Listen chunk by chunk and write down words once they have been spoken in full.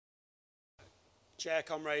Chair,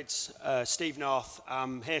 comrades, Steve North.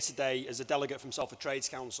 I'm here today as a delegate from Salford Trades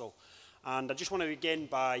Council, and I just want to begin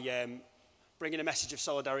by bringing a message of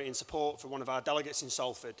solidarity and support for one of our delegates in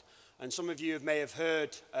Salford. And some of you may have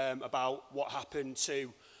heard about what happened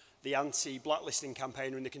to the anti-blacklisting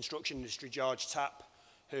campaigner in the construction industry, George Tapp,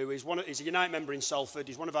 who is a Unite member in Salford.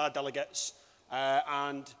 He's one of our delegates,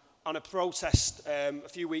 and on a protest a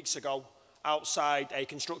few weeks ago outside a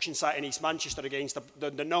construction site in East Manchester against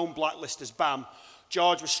the known blacklist as BAM,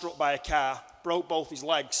 George was struck by a car, broke both his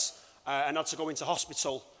legs and had to go into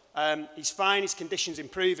hospital. He's fine, his condition's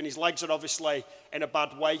improving, his legs are obviously in a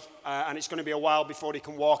bad way, and it's going to be a while before he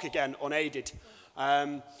can walk again unaided.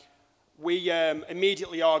 We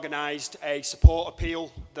immediately organised a support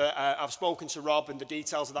appeal that I've spoken to Rob, and the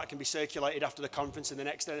details of that can be circulated after the conference in the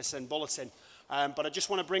next NSSN bulletin. But I just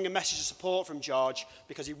want to bring a message of support from George,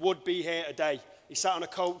 because he would be here today. He sat on a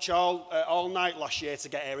coach all night last year to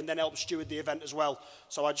get here and then helped steward the event as well.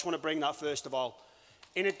 So I just want to bring that first of all.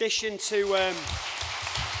 In addition to... and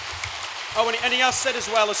he has said as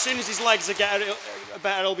well, as soon as his legs are getting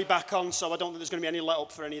better, he'll be back on. So I don't think there's going to be any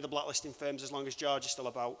let-up for any of the blacklisting firms as long as George is still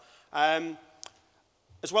about.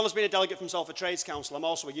 As well as being a delegate from Salford Trades Council, I'm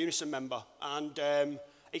also a Unison member. And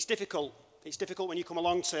it's difficult. It's difficult when you come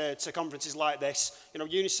along to conferences like this. You know,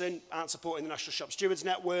 Unison aren't supporting the National Shop Stewards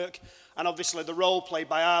Network, and obviously the role played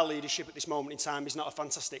by our leadership at this moment in time is not a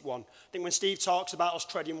fantastic one. I think when Steve talks about us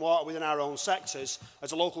treading water within our own sectors,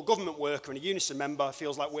 as a local government worker and a Unison member, it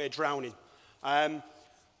feels like we're drowning.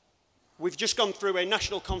 We've just gone through a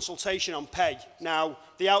national consultation on pay. Now,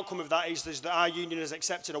 the outcome of that is that our union has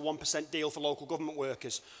accepted a 1% deal for local government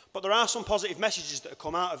workers. But there are some positive messages that have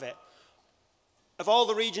come out of it. Of all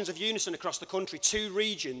the regions of Unison across the country, 2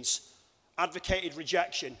 regions advocated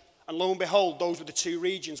rejection. And lo and behold, those were the 2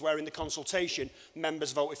 regions where in the consultation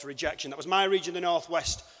members voted for rejection. That was my region, the North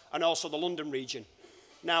West, and also the London region.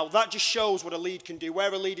 Now, that just shows what a lead can do.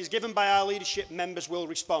 Where a lead is given by our leadership, members will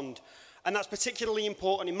respond. And that's particularly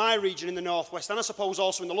important in my region in the North West, and I suppose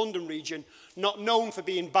also in the London region, not known for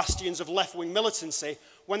being bastions of left-wing militancy.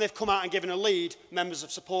 When they've come out and given a lead, members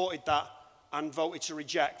have supported that and voted to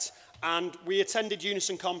reject. And we attended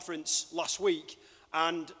Unison Conference last week,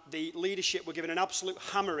 and the leadership were given an absolute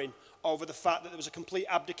hammering over the fact that there was a complete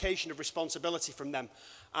abdication of responsibility from them.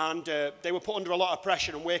 And they were put under a lot of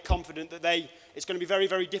pressure, and we're confident that it's going to be very,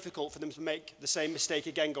 very difficult for them to make the same mistake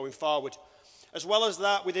again going forward. As well as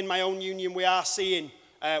that, within my own union, we are seeing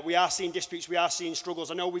disputes, we are seeing struggles.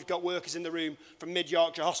 I know we've got workers in the room from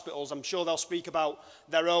Mid-Yorkshire hospitals. I'm sure they'll speak about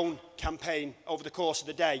their own campaign over the course of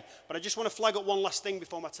the day. But I just want to flag up one last thing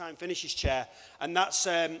before my time finishes, Chair, and that's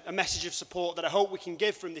a message of support that I hope we can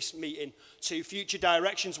give from this meeting to future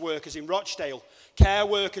directions workers in Rochdale. Care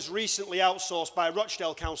workers recently outsourced by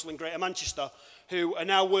Rochdale Council in Greater Manchester, who are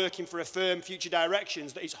now working for a firm, Future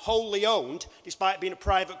Directions, that is wholly owned, despite being a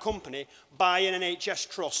private company, by an NHS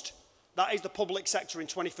trust. That is the public sector in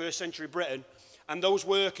 21st century Britain, and those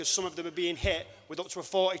workers, some of them are being hit with up to a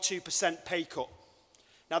 42% pay cut.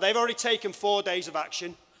 Now, they've already taken 4 days of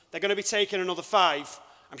action. They're going to be taking another 5.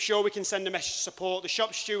 I'm sure we can send a message of support. The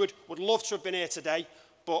shop steward would love to have been here today,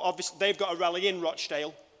 but obviously they've got a rally in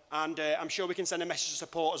Rochdale, and I'm sure we can send a message of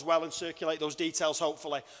support as well and circulate those details,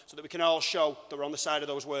 hopefully, so that we can all show that we're on the side of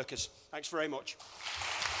those workers. Thanks very much.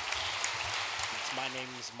 My name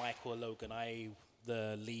is Michael Logan. I'm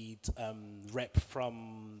the lead rep for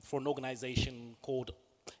an organisation called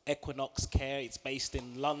Equinox Care. It's based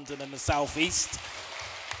in London and the South East.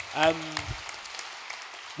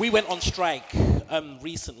 We went on strike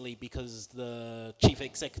recently because the chief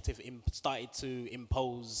executive started to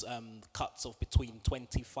impose cuts of between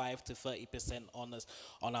 25 to 30%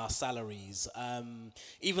 on our salaries.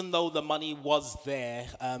 Even though the money was there,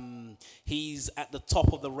 he's at the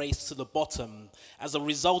top of the race to the bottom. As a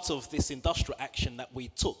result of this industrial action that we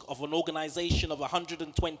took of an organisation of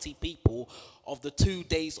 120 people, of the 2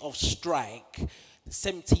 days of strike,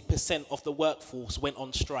 70% of the workforce went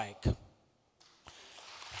on strike.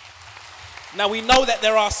 Now, we know that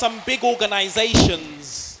there are some big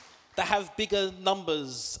organizations that have bigger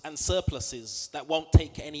numbers and surpluses that won't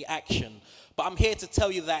take any action. But I'm here to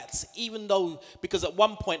tell you that even though, because at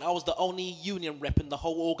one point I was the only union rep in the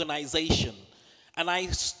whole organization, and I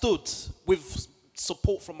stood with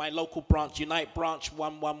support from my local branch, Unite Branch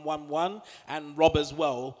 1111, and Rob as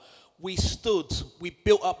well. We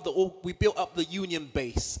built up the union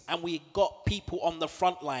base, and we got people on the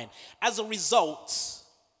front line. As a result,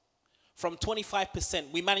 from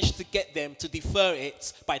 25%, we managed to get them to defer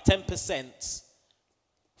it by 10%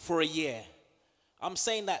 for a year. I'm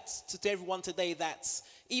saying that to everyone today, that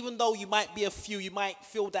even though you might be a few, you might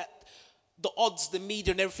feel that the odds, the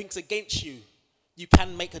media and everything's against you. you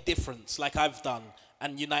can make a difference like I've done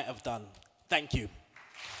and Unite have done. Thank you.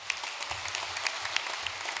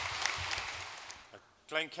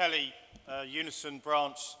 Glenn Kelly, Unison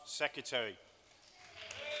Branch Secretary.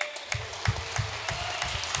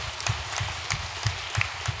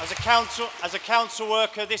 As a council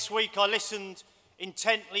worker this week, I listened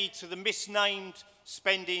intently to the misnamed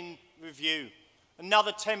spending review.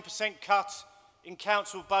 Another 10% cut in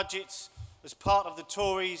council budgets as part of the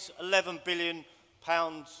Tories' £11 billion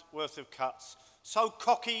worth of cuts. So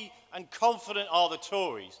cocky and confident are the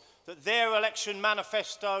Tories that their election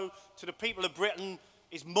manifesto to the people of Britain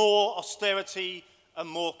is more austerity and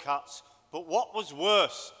more cuts. But what was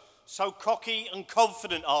worse, so cocky and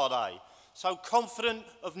confident are they? So confident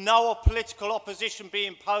of no political opposition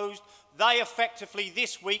being posed, they effectively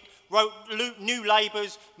this week wrote New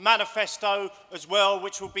Labour's manifesto as well,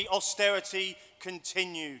 which will be austerity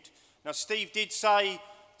continued. Now, Steve did say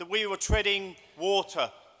that we were treading water,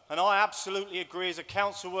 and I absolutely agree. As a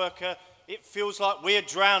council worker, it feels like we're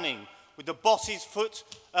drowning with the boss's foot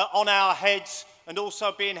on our heads and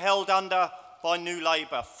also being held under by New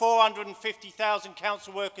Labour. 450,000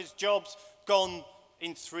 council workers' jobs gone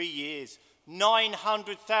in 3 years.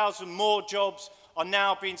 900,000 more jobs are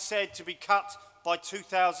now being said to be cut by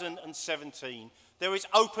 2017. There is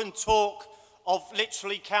open talk of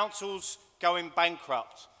literally councils going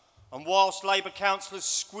bankrupt. And whilst Labour councillors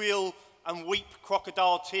squeal and weep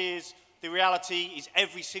crocodile tears, the reality is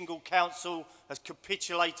every single council has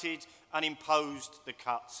capitulated and imposed the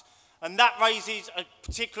cuts. And that raises a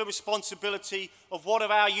particular responsibility of what of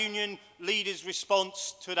our union leaders'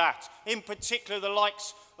 response to that, in particular the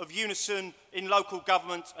likes of Unison in local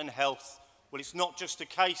government and health. Well, it's not just a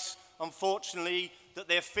case, unfortunately, that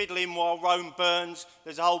they're fiddling while Rome burns.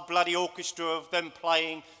 There's a whole bloody orchestra of them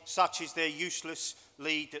playing, such is their useless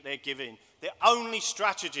lead that they're giving. Their only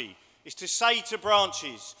strategy is to say to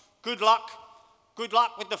branches, good luck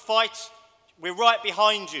with the fight, we're right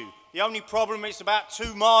behind you. The only problem is about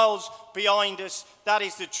 2 miles behind us. That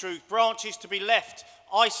is the truth. Branches to be left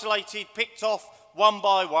isolated, picked off one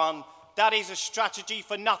by one. That is a strategy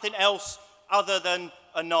for nothing else other than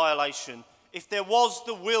annihilation. If there was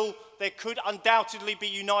the will, there could undoubtedly be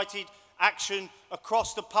united action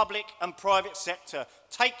across the public and private sector.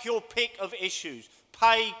 Take your pick of issues,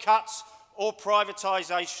 pay cuts or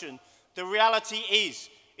privatisation. The reality is,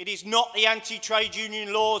 it is not the anti-trade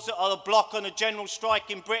union laws that are the block on a general strike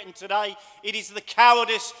in Britain today. It is the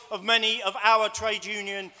cowardice of many of our trade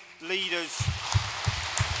union leaders.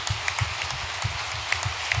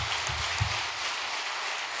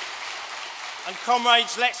 And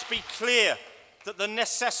comrades, let's be clear that the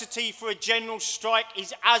necessity for a general strike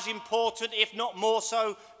is as important, if not more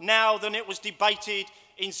so, now than it was debated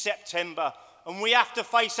in September. And we have to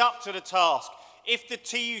face up to the task. If the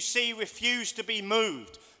TUC refuse to be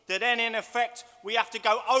moved, then in effect we have to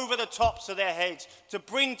go over the tops of their heads to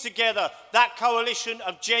bring together that coalition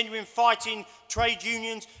of genuine fighting trade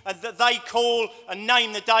unions and that they call and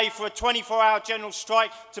name the day for a 24-hour general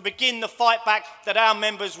strike to begin the fight back that our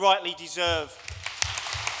members rightly deserve.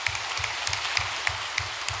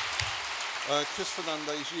 Chris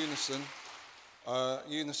Fernandez, Unison.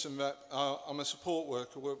 Unison rep. I'm a support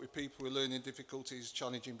worker, work with people with learning difficulties,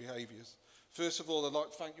 challenging behaviours. First of all, I'd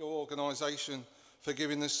like to thank your organisation for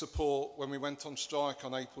giving us support when we went on strike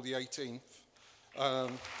on April the 18th.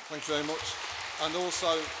 Thank you very much. And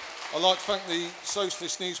also, I'd like to thank the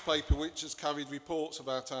Socialist newspaper, which has carried reports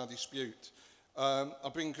about our dispute. I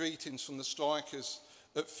bring greetings from the strikers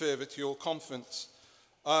at further to your conference.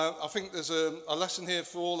 I think there's a lesson here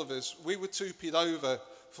for all of us. We were two-peed over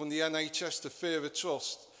from the NHS to Further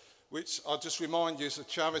Trust, which I'll just remind you is a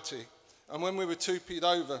charity. And when we were two-peed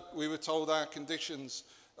over, we were told our conditions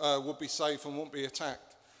would be safe and won't be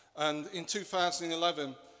attacked. And in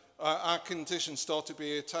 2011, our conditions started to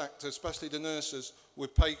be attacked, especially the nurses,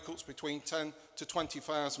 with pay cuts between £10,000 to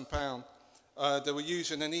 £20,000. They were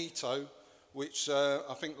using an ETO, which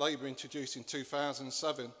I think Labour introduced in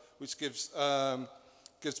 2007, which gives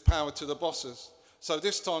power to the bosses. So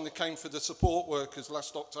this time they came for the support workers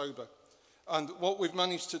last October. And what we've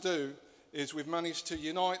managed to do is we've managed to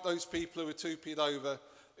unite those people who were two-peed over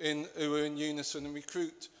who are in Unison and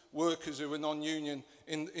recruit workers who are non-union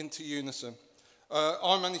into Unison.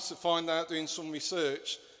 I managed to find out doing some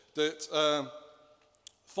research that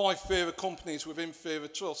 5 fairer companies within Fairer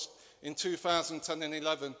Trust in 2010 and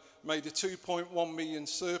 11 made a 2.1 million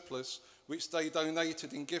surplus which they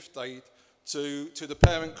donated in gift aid to the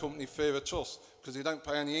parent company Fairer Trust because they don't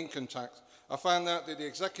pay any income tax. I found out that the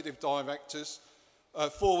executive directors,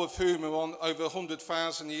 4 of whom are on over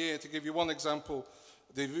 100,000 a year. To give you one example,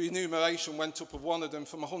 The remuneration went up of one of them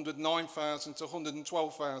from 109,000 to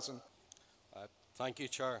 112,000. Thank you,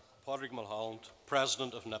 Chair. Padraig Mulholland,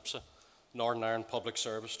 President of NSSN, Northern Ireland Public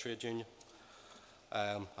Service Trade Union,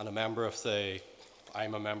 and I'm a member of the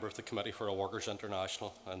Committee for a Workers'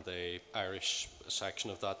 International and the Irish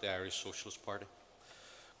section of that, the Irish Socialist Party.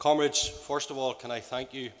 Comrades, first of all, can I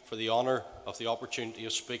thank you for the honour of the opportunity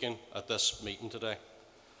of speaking at this meeting today.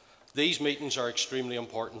 These meetings are extremely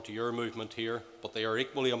important to your movement here, but they are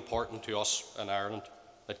equally important to us in Ireland.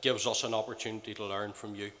 It gives us an opportunity to learn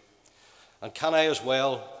from you. And can I as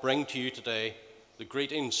well bring to you today the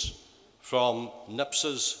greetings from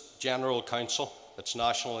NSSN's General Council, its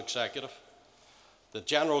National Executive. The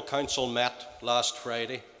General Council met last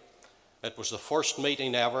Friday. It was the first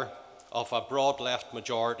meeting ever of a broad left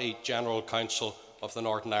majority General Council of the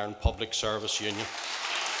Northern Ireland Public Service Union.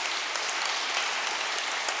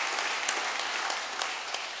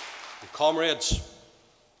 And comrades,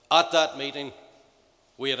 at that meeting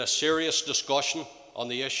we had a serious discussion on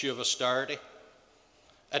the issue of austerity.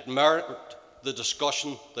 It merited the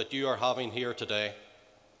discussion that you are having here today.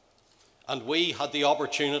 And we had the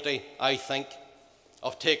opportunity, I think,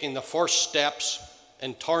 of taking the first steps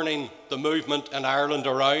in turning the movement in Ireland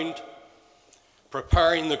around,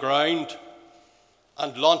 preparing the ground,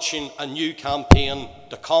 and launching a new campaign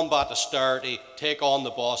to combat austerity, take on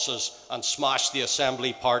the bosses, and smash the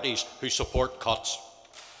Assembly parties who support cuts.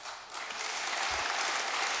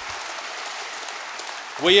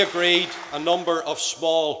 We agreed a number of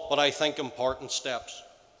small but I think important steps.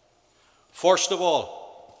 First of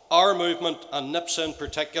all, our movement, and NSSN in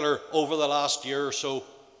particular, over the last year or so,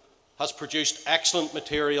 has produced excellent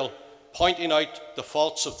material pointing out the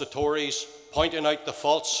faults of the Tories, pointing out the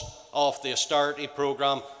faults of the austerity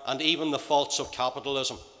programme, and even the faults of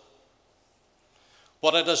capitalism.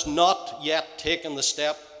 But it has not yet taken the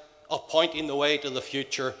step of pointing the way to the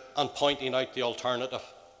future and pointing out the alternative.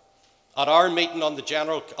 At our meeting of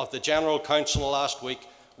the General Council last week,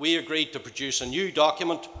 we agreed to produce a new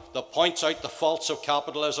document that points out the faults of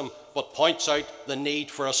capitalism, but points out the need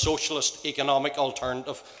for a socialist economic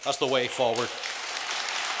alternative as the way forward.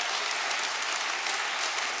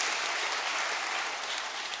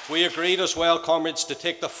 We agreed as well, comrades, to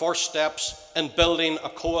take the first steps in building a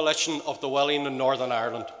coalition of the willing in Northern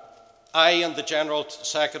Ireland. I and the General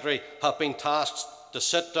Secretary have been tasked to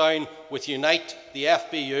sit down with Unite, the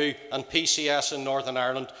FBU and PCS in Northern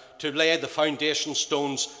Ireland to lay the foundation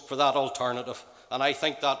stones for that alternative, and I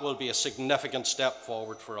think that will be a significant step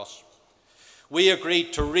forward for us. We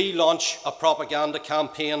agreed to relaunch a propaganda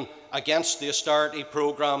campaign against the austerity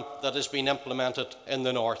programme that has been implemented in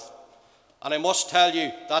the North. And I must tell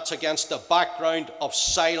you, that's against the background of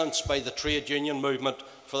silence by the trade union movement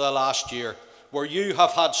for the last year. Where you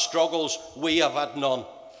have had struggles, we have had none.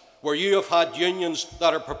 Where you have had unions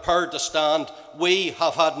that are prepared to stand, we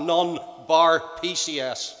have had none bar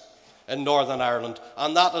PCS in Northern Ireland.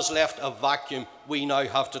 And that has left a vacuum we now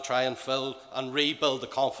have to try and fill and rebuild the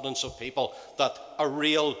confidence of people that a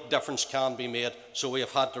real difference can be made. So we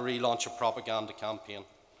have had to relaunch a propaganda campaign.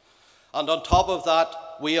 And on top of that,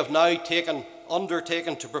 we have now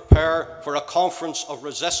undertaken to prepare for a conference of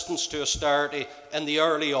resistance to austerity in the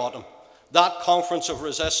early autumn. That conference of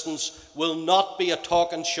resistance will not be a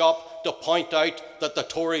talking shop to point out that the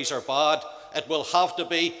Tories are bad. It will have to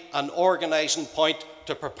be an organising point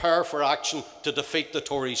to prepare for action to defeat the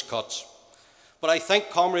Tories' cuts. But I think,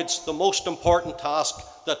 comrades, the most important task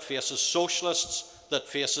that faces socialists, that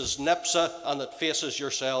faces NSSN and that faces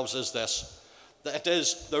yourselves is this. It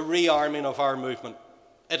is the rearming of our movement.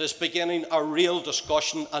 It is beginning a real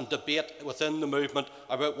discussion and debate within the movement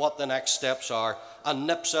about what the next steps are, and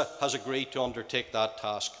NSSN has agreed to undertake that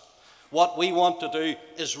task. What we want to do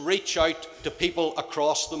is reach out to people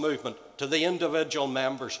across the movement, to the individual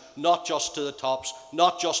members, not just to the tops,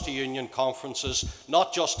 not just to union conferences,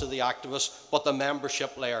 not just to the activists, but the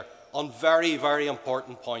membership layer on very, very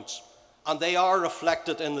important points. And they are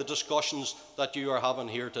reflected in the discussions that you are having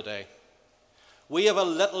here today. We have a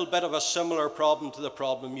little bit of a similar problem to the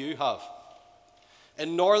problem you have.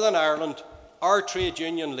 In Northern Ireland, our trade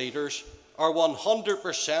union leaders are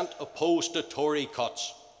 100% opposed to Tory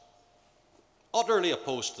cuts. Utterly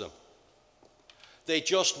opposed to them. They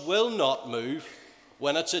just will not move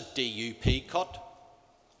when it's a DUP cut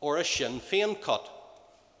or a Sinn Féin cut.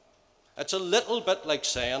 It's a little bit like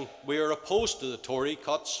saying we are opposed to the Tory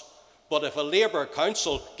cuts, but if a Labour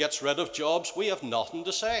council gets rid of jobs, we have nothing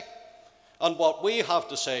to say. And what we have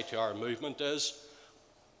to say to our movement is,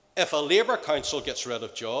 if a Labour council gets rid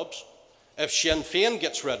of jobs, if Sinn Féin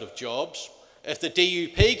gets rid of jobs, If the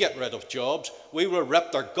DUP get rid of jobs, we will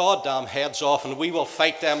rip their goddamn heads off and we will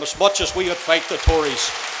fight them as much as we would fight the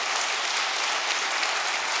Tories.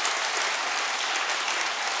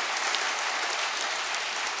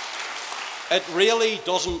 It really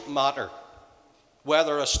doesn't matter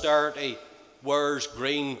whether austerity wears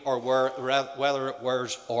green or whether it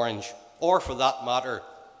wears orange, or for that matter,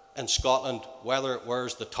 in Scotland, whether it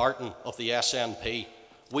wears the tartan of the SNP.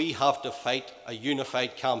 We have to fight a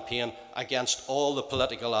unified campaign against all the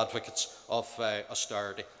political advocates of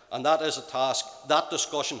austerity. And that is a task. That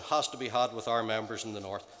discussion has to be had with our members in the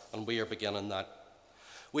North, and we are beginning that.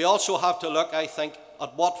 We also have to look, I think,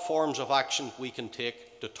 at what forms of action we can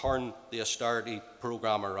take to turn the austerity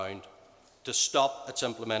programme around, to stop its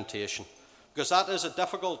implementation, because that is a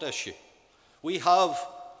difficult issue. We have,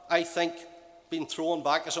 I think, been thrown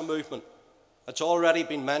back as a movement. It's already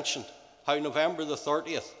been mentioned how November the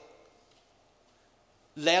 30th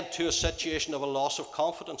led to a situation of a loss of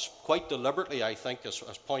confidence, quite deliberately, I think, as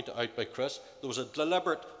pointed out by Chris. There was a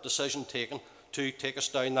deliberate decision taken to take us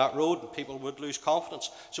down that road, and people would lose confidence.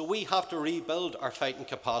 So we have to rebuild our fighting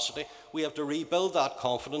capacity. We have to rebuild that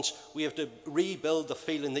confidence. We have to rebuild the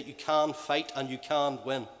feeling that you can fight and you can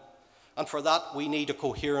win. And for that, we need a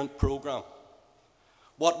coherent programme.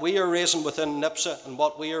 What we are raising within NIPSA and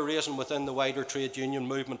what we are raising within the wider trade union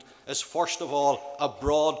movement is, first of all, a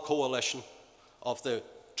broad coalition of the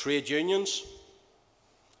trade unions,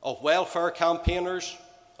 of welfare campaigners,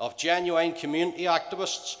 of genuine community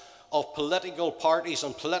activists, of political parties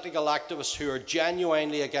and political activists who are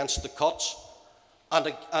genuinely against the cuts,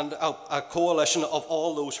 and a coalition of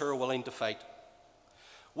all those who are willing to fight.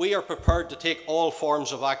 We are prepared to take all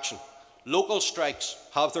forms of action. Local strikes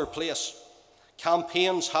have their place.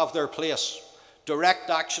 Campaigns have their place. Direct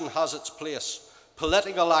action has its place.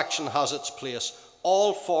 Political action has its place.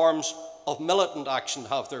 All forms of militant action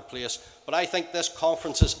have their place. But I think this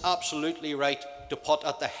conference is absolutely right to put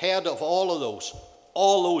at the head of all those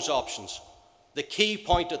options, the key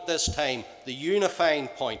point at this time, the unifying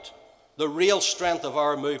point, the real strength of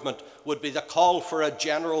our movement would be the call for a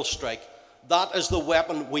general strike. That is the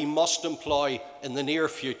weapon we must employ in the near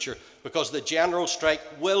future, because the general strike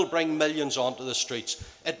will bring millions onto the streets.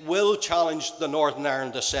 It will challenge the Northern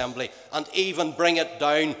Ireland Assembly and even bring it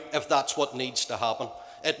down if that's what needs to happen.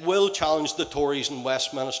 It will challenge the Tories in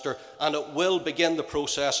Westminster, and it will begin the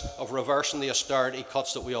process of reversing the austerity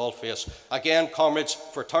cuts that we all face. Again, comrades,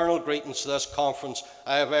 fraternal greetings to this conference.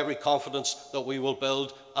 I have every confidence that we will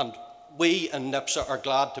build, and we in NIPSA are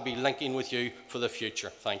glad to be linking with you for the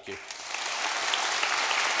future. Thank you.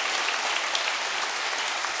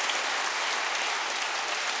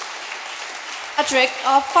 Patrick,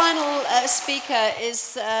 our final speaker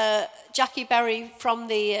is Jackie Berry from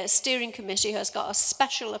the steering committee, who has got a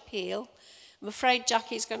special appeal. I'm afraid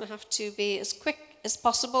Jackie's going to have to be as quick as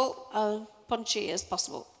possible and punchy as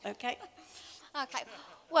possible. Okay? Okay.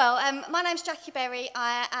 Well, my name's Jackie Berry.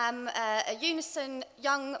 I am a Unison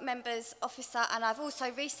Young Members Officer, and I've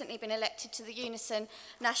also recently been elected to the Unison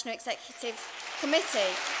National Executive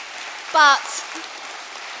Committee. But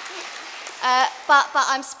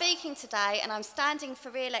I'm speaking today, and I'm standing for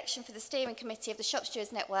re-election for the steering committee of the Shop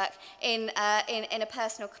Stewards Network in a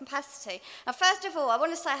personal capacity. And first of all, I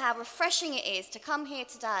want to say how refreshing it is to come here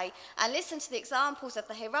today and listen to the examples of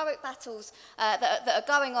the heroic battles that are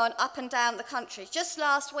going on up and down the country. Just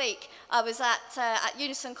last week, I was at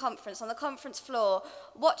Unison Conference on the conference floor,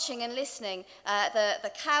 watching and listening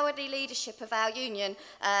the cowardly leadership of our union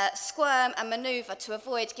squirm and manoeuvre to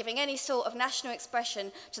avoid giving any sort of national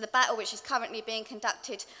expression to the battle which is currently being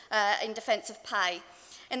conducted in defence of pay.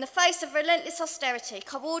 In the face of relentless austerity,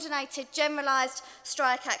 coordinated, generalised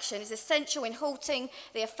strike action is essential in halting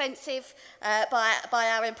the offensive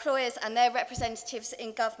by our employers and their representatives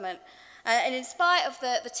in government. And in spite of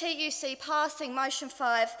the TUC passing Motion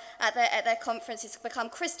 5 at their conference, it's become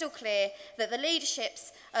crystal clear that the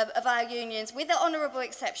leaderships of our unions, with the honourable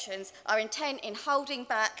exceptions, are intent in holding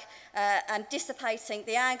back and dissipating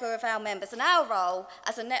the anger of our members. And our role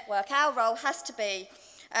as a network, our role has to be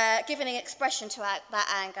giving expression to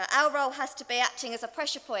that anger. Our role has to be acting as a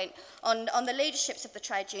pressure point on the leaderships of the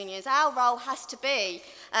trade unions. Our role has to be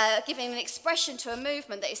giving an expression to a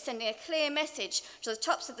movement that is sending a clear message to the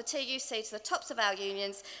tops of the TUC, to the tops of our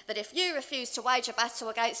unions, that if you refuse to wage a battle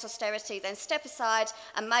against austerity, then step aside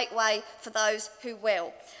and make way for those who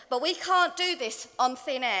will. But we can't do this on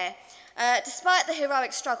thin air. Despite the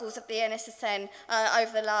heroic struggles of the NSSN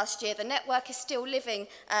over the last year, the network is still living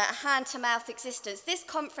a hand-to-mouth existence. This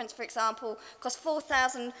conference, for example, cost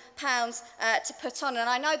 £4,000 to put on, and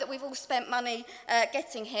I know that we've all spent money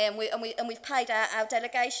getting here, and we've paid our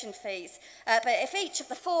delegation fees. But if each of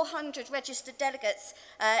the 400 registered delegates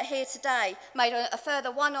here today made a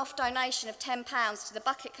further one-off donation of £10 to the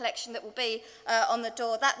bucket collection that will be on the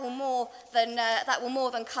door, that will more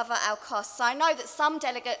than cover our costs. So I know that some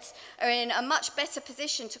delegates are in a much better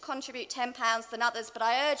position to contribute £10 than others, but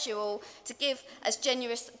I urge you all to give as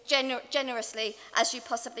generously as you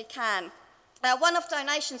possibly can. One-off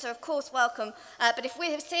donations are of course welcome, but if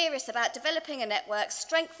we're serious about developing a network,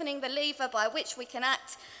 strengthening the lever by which we can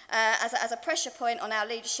act as a pressure point on our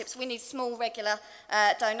leaderships, we need small regular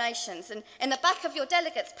donations. And in the back of your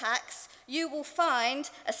delegates' packs, you will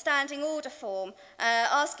find a standing order form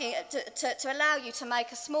asking to allow you to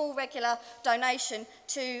make a small regular donation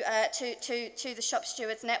to the Shop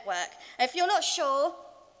Stewards network. If you're not sure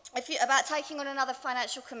about taking on another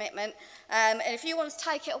financial commitment, and if you want to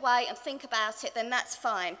take it away and think about it, then that's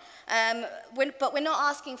fine. But we're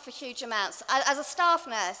not asking for huge amounts. As a staff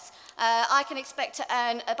nurse, I can expect to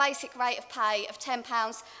earn a basic rate of pay of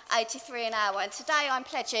 £10.83 an hour, and today I'm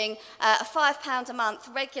pledging a £5 a month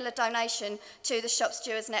regular donation to the Shop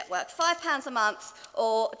Stewards network. £5 a month,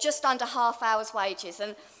 or just under half hour's wages.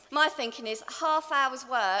 And my thinking is half hour's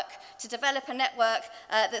work to develop a network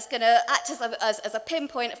that's going to act as a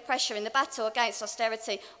pinpoint of pressure in the battle against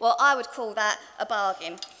austerity. Well, I would call that a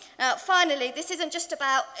bargain. Now, finally, this isn't just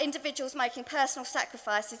about individuals making personal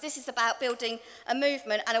sacrifices. This is about building a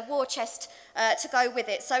movement and a war chest to go with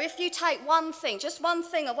it. So if you take one thing, just one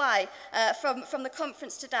thing away from the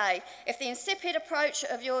conference today, if the insipid approach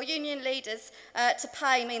of your union leaders to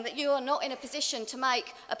pay mean that you are not in a position to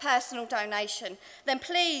make a personal donation, then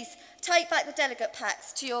please take back the delegate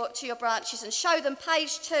packs to your branches and show them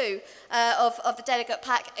page 2 of the delegate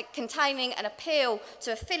pack containing an appeal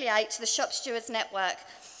to affiliate to the Shop Stewards network.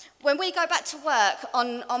 When we go back to work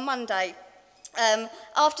on Monday,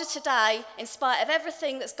 after today, in spite of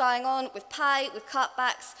everything that's going on with pay, with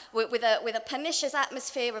cutbacks, with a pernicious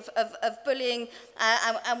atmosphere of bullying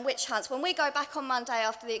and witch hunts, when we go back on Monday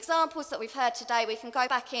after the examples that we've heard today, we can go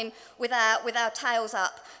back in with our tails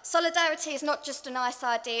up. Solidarity is not just a nice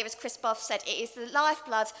idea, as Chris Boff said, it is the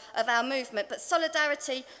lifeblood of our movement, but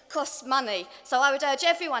solidarity costs money. So I would urge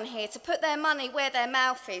everyone here to put their money where their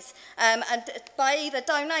mouth is, and by either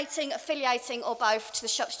donating, affiliating, or both to the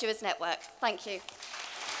Shop Stewards network. Thank you.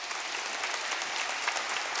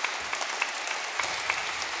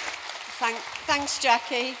 Thanks,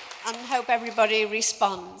 Jackie, and hope everybody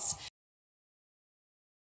responds.